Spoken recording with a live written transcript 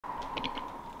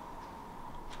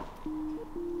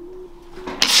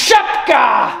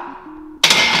Shapka!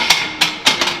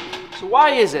 So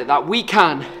why is it that we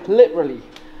can literally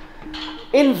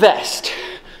invest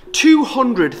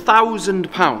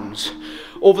 £200,000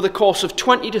 over the course of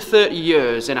 20 to 30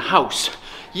 years in a house,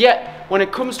 yet when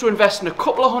it comes to investing a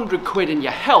couple of £100 in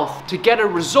your health to get a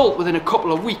result within a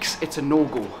couple of weeks, it's a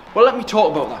no-go? Well, let me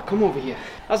talk about that. Come over here.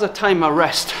 As I time my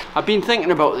rest, I've been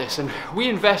thinking about this, and we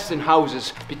invest in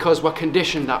houses because we're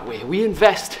conditioned that way. We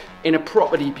invest in a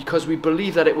property because we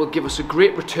believe that it will give us a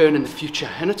great return in the future,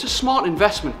 and it's a smart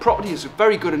investment. Property is a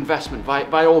very good investment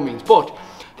by all means, but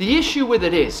the issue with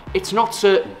it is it's not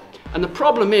certain. And the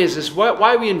problem is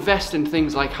why we invest in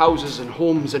things like houses and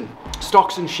homes and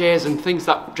stocks and shares and things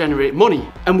that generate money,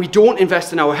 and we don't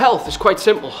invest in our health, is quite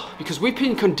simple. Because we've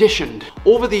been conditioned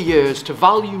over the years to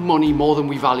value money more than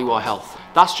we value our health.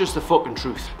 That's just the fucking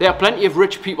truth. There are plenty of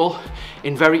rich people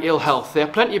in very ill health. There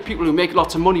are plenty of people who make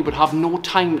lots of money but have no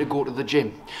time to go to the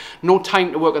gym, no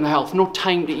time to work on their health, no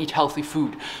time to eat healthy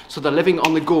food. So they're living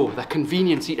on the go. They're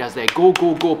convenience eaters. They're go,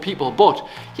 go, go people. But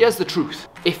here's the truth.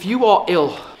 If you are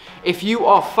ill, if you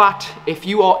are fat, if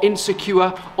you are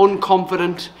insecure,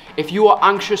 unconfident, if you are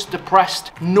anxious,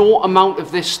 depressed, no amount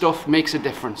of this stuff makes a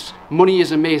difference. Money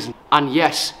is amazing. And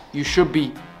yes, you should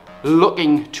be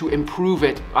looking to improve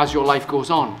it as your life goes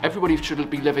on. Everybody should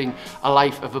be living a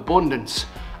life of abundance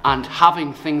and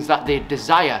having things that they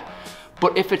desire.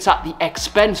 But if it's at the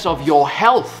expense of your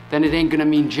health, then it ain't gonna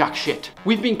mean jack shit.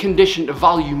 We've been conditioned to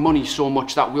value money so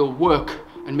much that we'll work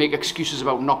and make excuses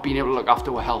about not being able to look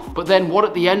after our health. But then what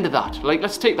at the end of that? Like,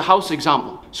 let's take the house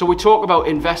example. So we talk about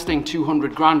investing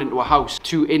 200 grand into a house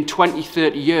to, in 20,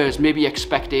 30 years, maybe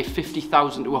expect a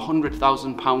 50,000 to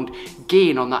 100,000 pound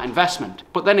gain on that investment.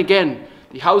 But then again,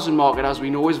 the housing market, as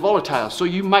we know, is volatile. So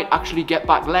you might actually get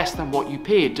back less than what you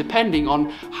paid, depending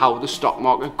on how the stock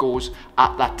market goes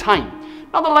at that time.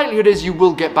 Now, the likelihood is you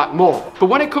will get back more. But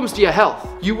when it comes to your health,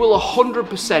 you will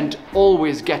 100%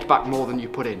 always get back more than you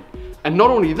put in. And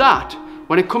not only that,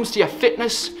 when it comes to your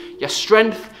fitness, your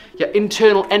strength, your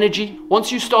internal energy,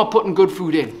 once you start putting good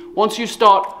food in, once you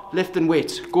start lifting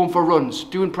weights, going for runs,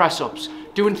 doing press-ups,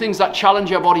 doing things that challenge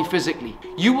your body physically,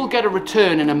 you will get a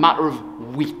return in a matter of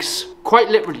weeks. Quite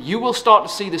literally, you will start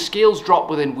to see the scales drop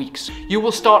within weeks. You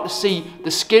will start to see the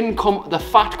the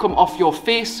fat come off your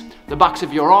face, the backs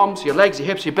of your arms, your legs, your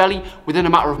hips, your belly, within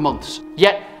a matter of months.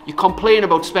 Yet, you complain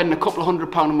about spending a couple of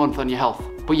 £100 a month on your health.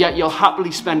 But yet you'll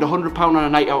happily spend £100 on a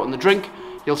night out on the drink.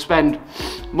 You'll spend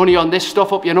money on this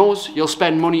stuff up your nose. You'll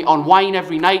spend money on wine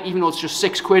every night, even though it's just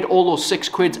 £6. All those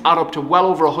 £6 add up to well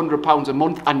over £100 a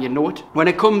month, and you know it. When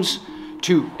it comes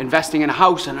to investing in a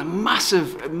house and a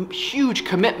massive, huge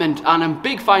commitment and a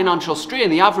big financial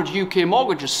strain, the average UK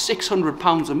mortgage is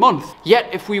 £600 a month. Yet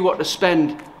if we were to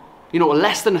spend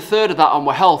less than a third of that on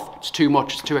our health, it's too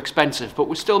much, it's too expensive. But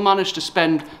we still manage to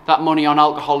spend that money on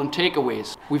alcohol and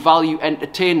takeaways. We value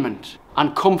entertainment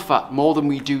and comfort more than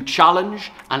we do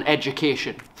challenge and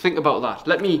education. Think about that.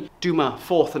 Let me do my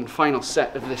fourth and final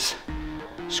set of this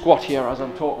squat here as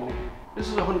I'm talking. This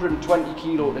is 120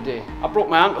 kilo today. I broke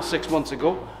my ankle 6 months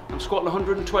ago. I'm squatting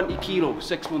 120 kilo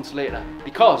 6 months later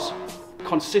because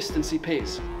consistency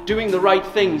pays. Doing the right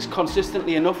things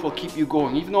consistently enough will keep you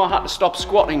going. Even though I had to stop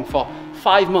squatting for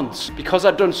 5 months, because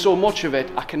I'd done so much of it,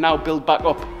 I can now build back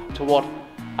up to what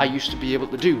I used to be able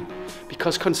to do.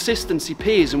 Because consistency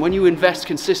pays, and when you invest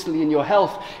consistently in your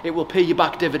health, it will pay you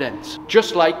back dividends.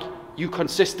 Just like you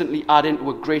consistently add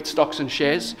into a great stocks and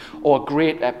shares or a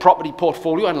great property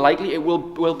portfolio, and likely it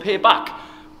will pay back,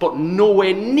 but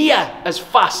nowhere near as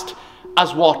fast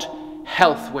as what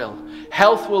health will.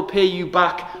 Health will pay you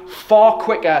back far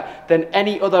quicker than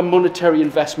any other monetary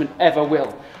investment ever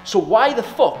will. So why the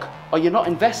fuck are you not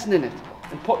investing in it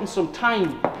and putting some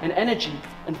time and energy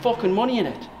and fucking money in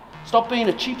it? Stop being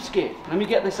a cheapskate. Let me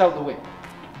get this out of the way.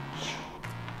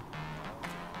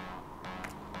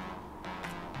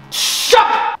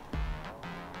 Shut!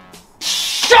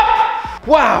 Shut!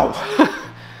 Wow,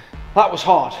 that was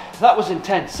hard. That was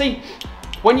intense. See,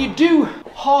 when you do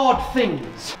hard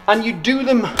things and you do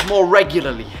them more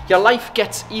regularly, your life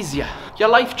gets easier. Your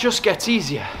life just gets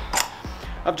easier.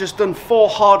 I've just done 4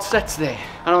 hard sets there,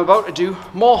 and I'm about to do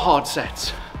more hard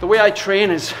sets. The way I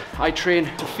train is I train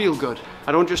to feel good.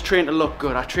 I don't just train to look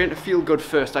good. I train to feel good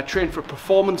first. I train for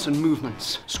performance and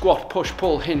movements. Squat, push,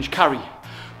 pull, hinge, carry,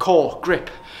 core,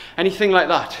 grip, anything like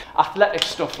that. Athletic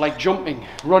stuff like jumping,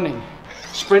 running,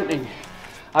 sprinting.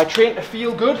 I train to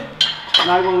feel good, and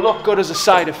I will look good as a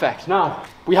side effect. Now,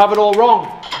 we have it all wrong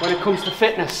when it comes to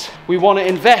fitness. We want to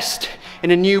invest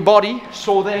in a new body,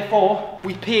 so therefore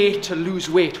we pay to lose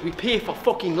weight. We pay for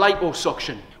fucking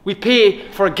liposuction. We pay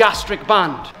for a gastric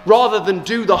band rather than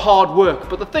do the hard work.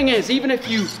 But the thing is, even if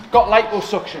you've got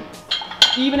liposuction,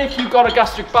 even if you've got a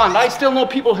gastric band, I still know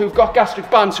people who've got gastric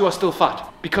bands who are still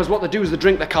fat. Because what they do is they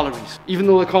drink their calories, even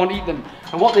though they can't eat them.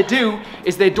 And what they do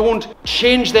is they don't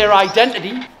change their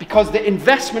identity, because the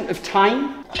investment of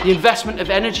time, the investment of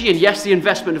energy, and yes, the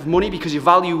investment of money, because you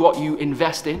value what you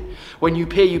invest in. When you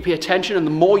pay attention, and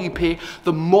the more you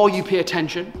pay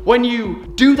attention. When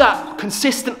you do that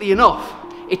consistently enough,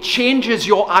 it changes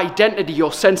your identity,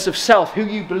 your sense of self, who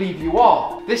you believe you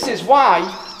are. This is why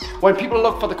when people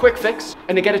look for the quick fix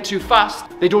and they get it too fast,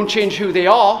 they don't change who they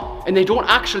are and they don't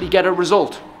actually get a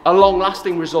result, a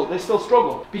long-lasting result. They still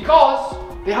struggle because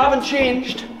they haven't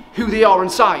changed who they are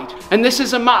inside. And this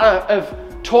is a matter of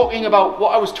talking about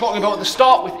what I was talking about at the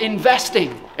start with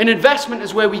investing. An investment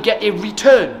is where we get a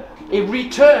return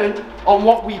on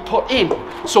what we put in.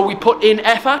 So we put in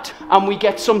effort and we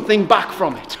get something back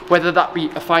from it, whether that be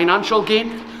a financial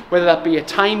gain, whether that be a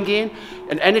time gain,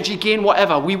 an energy gain,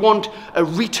 whatever. We want a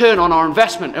return on our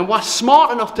investment, and we're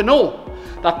smart enough to know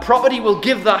that property will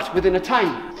give that within a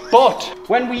time. But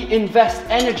when we invest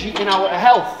energy in our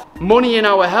health, money in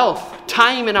our health,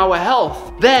 time in our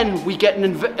health, then we get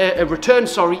a return,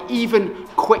 even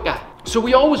quicker. So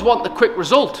we always want the quick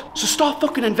result. So start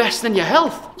fucking investing in your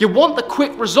health. You want the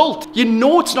quick result. You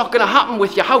know it's not going to happen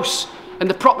with your house and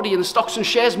the property and the stocks and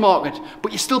shares market,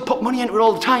 but you still put money into it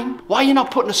all the time. Why are you not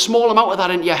putting a small amount of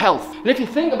that into your health? And if you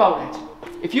think about it,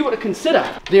 if you were to consider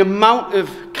the amount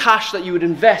of cash that you would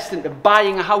invest into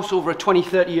buying a house over a 20,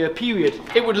 30 year period,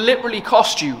 it would literally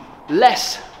cost you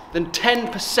less than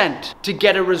 10% to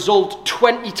get a result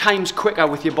 20 times quicker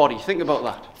with your body. Think about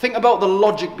that. Think about the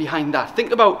logic behind that.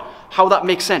 Think about how that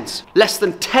makes sense. Less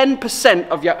than 10%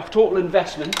 of your total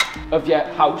investment of your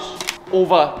house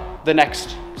over the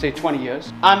next, say, 20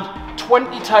 years, and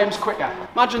 20 times quicker.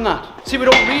 Imagine that. See, we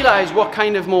don't realize what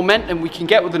kind of momentum we can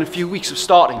get within a few weeks of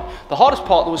starting. The hardest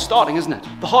part though is starting, isn't it?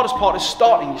 The hardest part is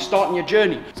starting. You're starting your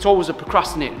journey. It's always a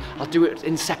procrastinating. I'll do it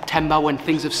in September when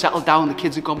things have settled down, the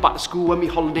kids have gone back to school, when my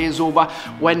holiday is over,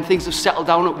 when things have settled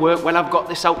down at work, when I've got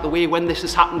this out the way, when this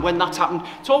has happened, when that's happened.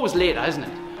 It's always later, isn't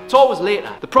it? It's always later.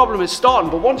 The problem is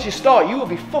starting, but once you start, you will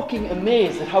be fucking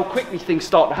amazed at how quickly things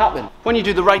start to happen. When you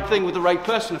do the right thing with the right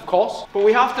person, of course. But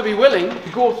we have to be willing to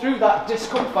go through that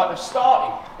discomfort of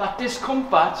starting, that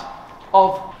discomfort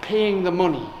of paying the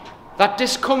money, that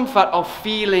discomfort of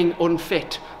feeling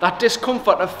unfit, that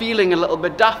discomfort of feeling a little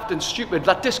bit daft and stupid,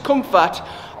 that discomfort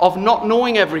of not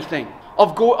knowing everything,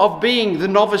 of being the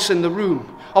novice in the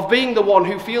room, of being the one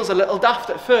who feels a little daft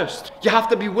at first. You have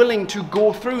to be willing to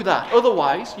go through that.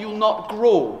 Otherwise, you'll not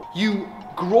grow. You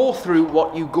grow through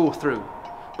what you go through.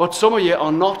 But some of you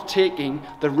are not taking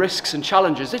the risks and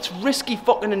challenges. It's risky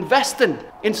fucking investing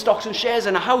in stocks and shares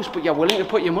in a house, but you're willing to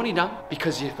put your money down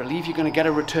because you believe you're going to get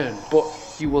a return. But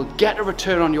you will get a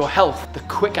return on your health the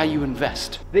quicker you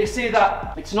invest. They say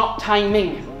that it's not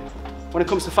timing when it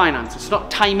comes to finance. It's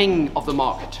not timing of the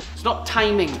market. It's not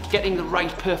timing, getting the right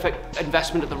perfect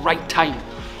investment at the right time.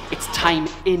 It's time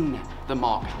in the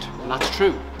market. And that's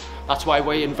true. That's why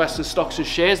when you invest in stocks and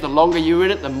shares, the longer you're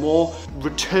in it, the more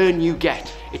return you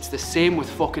get. It's the same with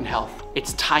fucking health.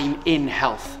 It's time in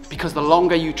health. Because the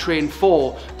longer you train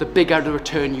for, the bigger the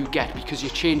return you get, because you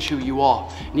change who you are.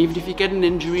 And even if you get an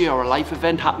injury or a life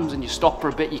event happens and you stop for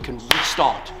a bit, you can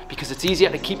restart. Because it's easier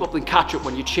to keep up than catch up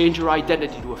when you change your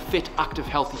identity to a fit, active,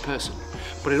 healthy person.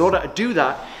 But in order to do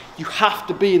that, you have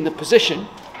to be in the position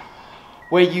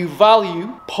where you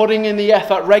value putting in the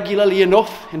effort regularly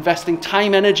enough, investing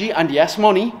time, energy, and yes,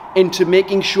 money, into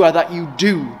making sure that you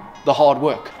do the hard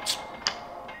work.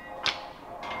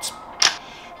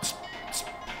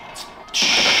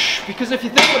 Because if you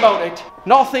think about it,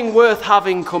 nothing worth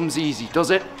having comes easy, does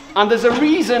it? And there's a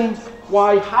reason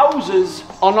why houses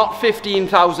are not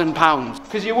 £15,000.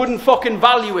 Because you wouldn't fucking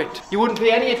value it. You wouldn't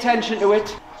pay any attention to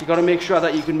it. You got to make sure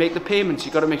that you can make the payments.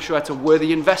 You got to make sure it's a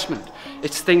worthy investment.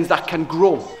 It's things that can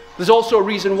grow. There's also a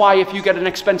reason why if you get an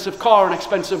expensive car, an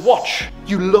expensive watch,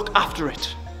 you look after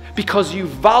it. Because you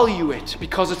value it.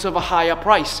 Because it's of a higher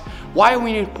price. Why are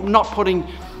we not putting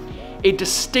a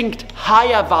distinct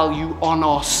higher value on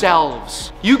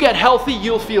ourselves? You get healthy,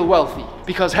 you'll feel wealthy.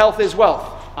 Because health is wealth.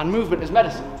 And movement is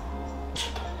medicine.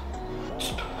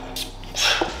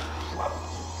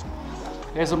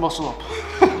 Here's a muscle up.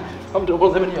 I haven't done one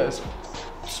of them in years.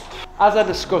 As I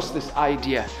discussed this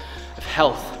idea of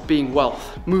health being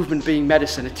wealth, movement being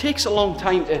medicine, it takes a long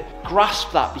time to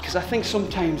grasp that, because I think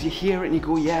sometimes you hear it and you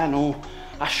go, yeah, no,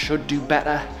 I should do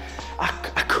better. I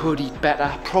could eat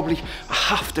better. Probably I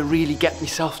have to really get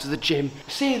myself to the gym.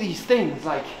 Say these things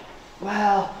like,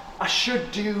 well, I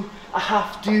should do, I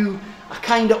have to, I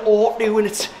kind of ought to, and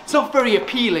it's not very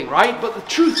appealing, right? But the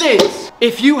truth is,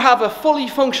 if you have a fully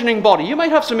functioning body, you might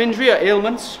have some injury or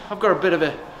ailments. I've got a bit of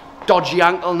a dodgy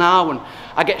ankle now, and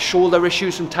I get shoulder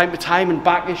issues from time to time and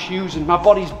back issues, and my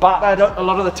body's battered a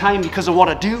lot of the time because of what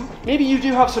I do. Maybe you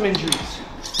do have some injuries.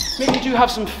 Maybe you do have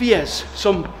some fears,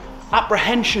 some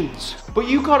apprehensions. But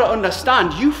you gotta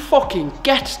understand, you fucking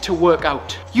get to work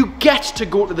out. You get to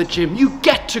go to the gym. You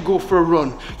get to go for a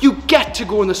run. You get to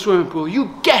go in the swimming pool.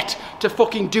 You get to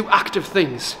fucking do active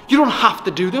things. You don't have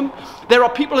to do them. There are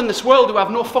people in this world who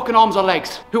have no fucking arms or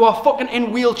legs, who are fucking in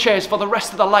wheelchairs for the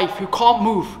rest of their life, who can't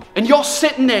move. And you're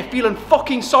sitting there feeling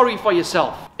fucking sorry for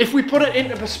yourself. If we put it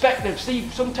into perspective, see,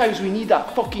 sometimes we need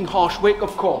that fucking harsh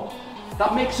wake-up call.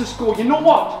 That makes us go, you know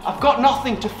what? I've got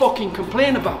nothing to fucking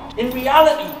complain about. In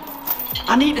reality,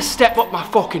 I need to step up my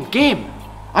fucking game.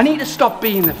 I need to stop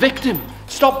being the victim.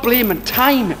 Stop blaming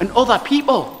time and other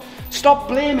people. Stop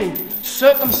blaming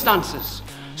circumstances.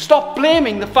 Stop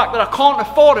blaming the fact that I can't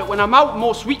afford it when I'm out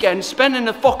most weekends spending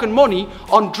the fucking money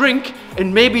on drink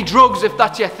and maybe drugs if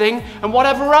that's your thing, and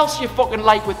whatever else you fucking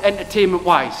like with entertainment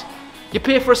wise. You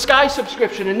pay for a Sky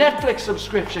subscription, a Netflix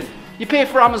subscription. You pay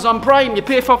for Amazon Prime, you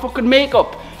pay for fucking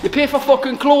makeup, you pay for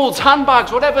fucking clothes,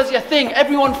 handbags, whatever's your thing.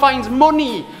 Everyone finds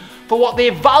money for what they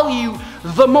value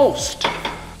the most.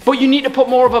 But you need to put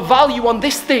more of a value on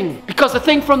this thing, because the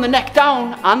thing from the neck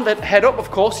down and the head up,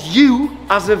 of course, you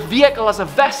as a vehicle, as a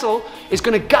vessel, is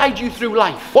going to guide you through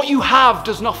life. What you have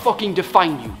does not fucking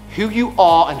define you. Who you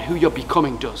are and who you're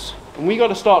becoming does. And we got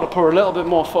to start to put a little bit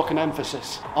more fucking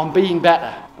emphasis on being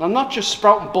better. And I'm not just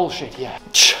sprouting bullshit here.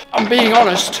 I'm being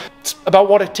honest about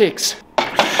what it takes.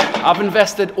 I've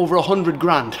invested over 100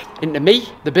 grand into me,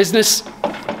 the business,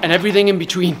 and everything in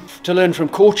between. To learn from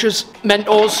coaches,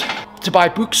 mentors, to buy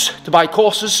books, to buy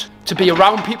courses, to be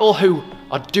around people who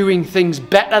are doing things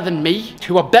better than me,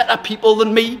 who are better people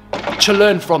than me, to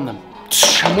learn from them.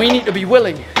 And we need to be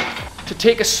willing to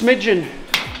take a smidgen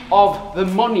of the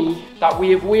money that we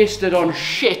have wasted on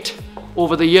shit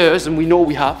over the years, and we know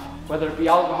we have, whether it be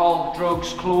alcohol,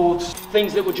 drugs, clothes,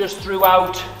 things that we just threw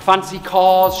out, fancy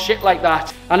cars, shit like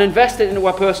that, and invest it into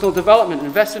our personal development,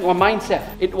 invest it into our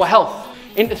mindset, into our health,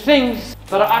 into things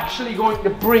that are actually going to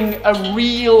bring a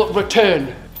real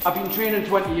return. I've been training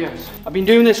 20 years. I've been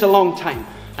doing this a long time.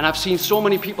 And I've seen so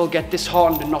many people get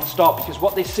disheartened and not start because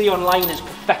what they see online is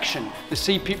perfection. They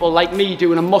see people like me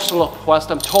doing a muscle up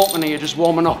whilst I'm talking to you, just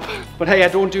warming up. But hey, I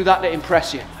don't do that to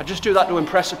impress you. I just do that to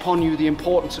impress upon you the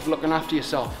importance of looking after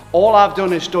yourself. All I've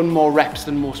done is done more reps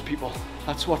than most people.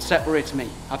 That's what separates me.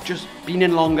 I've just been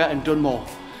in longer and done more.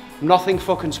 Nothing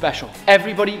fucking special.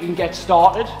 Everybody can get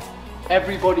started.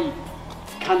 Everybody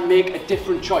can make a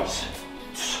different choice.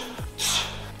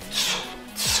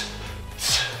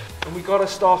 And we gotta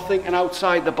start thinking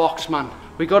outside the box, man.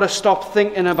 We gotta stop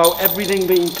thinking about everything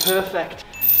being perfect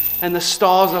and the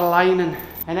stars aligning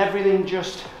and everything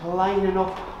just lining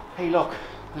up. Hey look,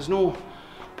 there's no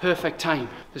perfect time.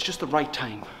 There's just the right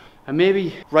time. And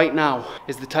maybe right now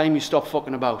is the time you stop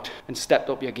fucking about and stepped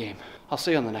up your game. I'll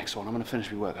see you on the next one. I'm gonna finish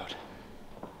my workout.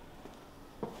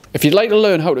 If you'd like to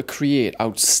learn how to create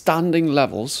outstanding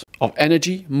levels of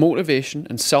energy, motivation,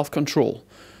 and self-control,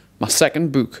 my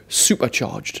second book,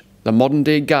 Supercharged, the modern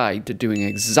day guide to doing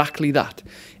exactly that,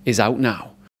 is out now.